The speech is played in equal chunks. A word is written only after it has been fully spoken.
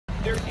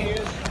There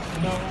is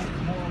no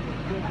more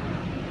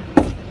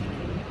equipment.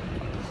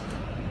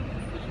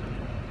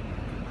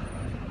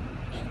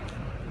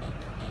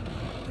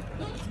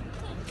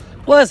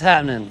 What's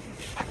happening?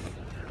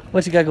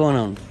 What you got going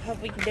on?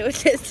 Hope we can do it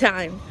this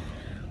time.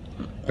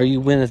 Are you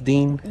Gwyneth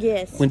Dean?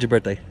 Yes. When's your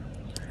birthday?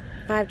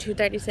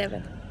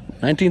 5/2/37.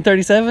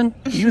 1937?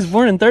 You was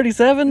born in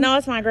 37? No,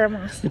 it's my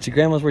grandma's. It's your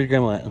grandma's? Where's your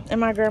grandma at?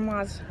 And my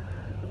grandma's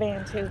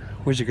van too.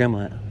 Where's your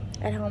grandma at?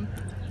 At home.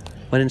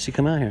 Why didn't she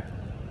come out here?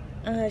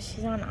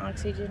 She's on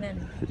oxygen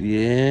and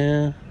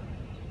Yeah.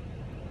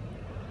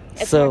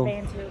 it's So, our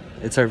van too.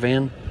 it's our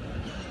van?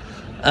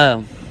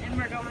 And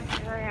we're going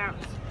to her house.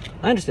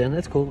 I understand.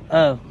 That's cool.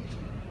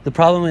 The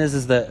problem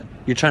is that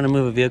you're trying to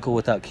move a vehicle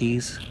without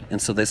keys,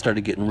 and so they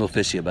started getting real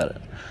fishy about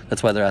it.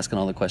 That's why they're asking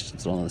all the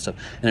questions and all that stuff.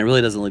 And it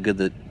really doesn't look good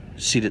that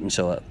she didn't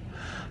show up.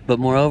 But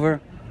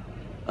moreover,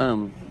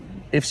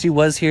 if she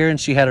was here and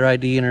she had her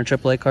ID and her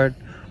AAA card,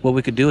 what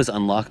we could do is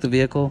unlock the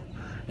vehicle,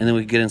 and then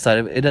we could get inside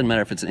of it. It doesn't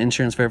matter if it's an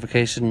insurance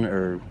verification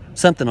or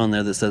something on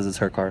there that says it's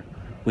her car.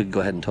 We could go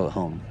ahead and tow it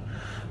home.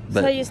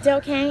 But So you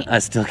still can't? I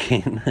still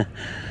can't.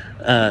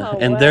 Oh,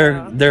 and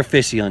wow. they're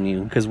fishy on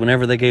you, because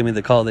whenever they gave me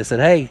the call, they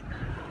said, "Hey,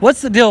 what's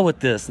the deal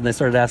with this?" And they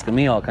started asking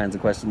me all kinds of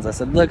questions. I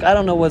said, "Look, I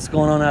don't know what's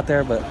going on out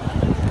there, but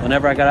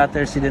whenever I got out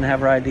there, she didn't have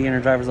her ID and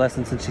her driver's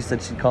license, and she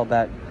said she'd call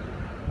back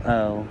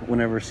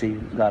whenever she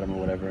got them or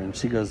whatever." And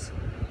she goes,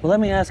 "Well, let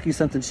me ask you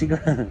something." She goes,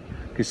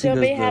 because she She'll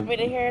goes, be happy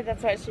to hear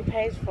that's what she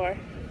pays for.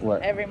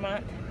 What? Every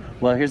month.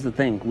 Well, here's the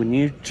thing: when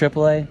you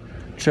AAA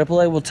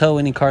will tow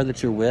any car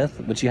that you're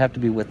with, but you have to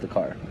be with the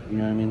car. You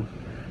know what I mean?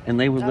 And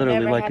they would literally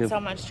I've never like, had if, so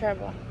much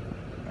trouble.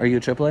 are you a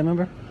AAA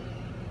member?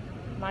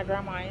 My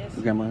grandma is.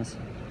 Your grandma is?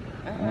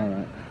 Uh-huh. All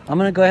right. I'm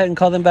going to go ahead and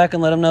call them back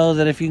and let them know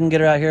that if you can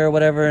get her out here or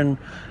whatever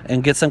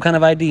and get some kind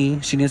of ID,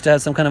 she needs to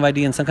have some kind of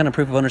ID and some kind of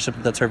proof of ownership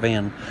that that's her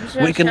van. I'm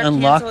sure We can she'll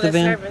unlock cancel the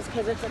van.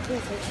 because it's a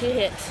piece of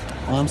shit.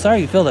 Well, I'm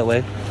sorry you feel that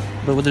way,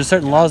 but there's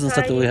certain laws and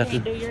stuff that we have You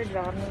to. can't do your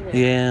job neither.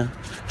 Yeah.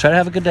 Try to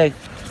have a good day.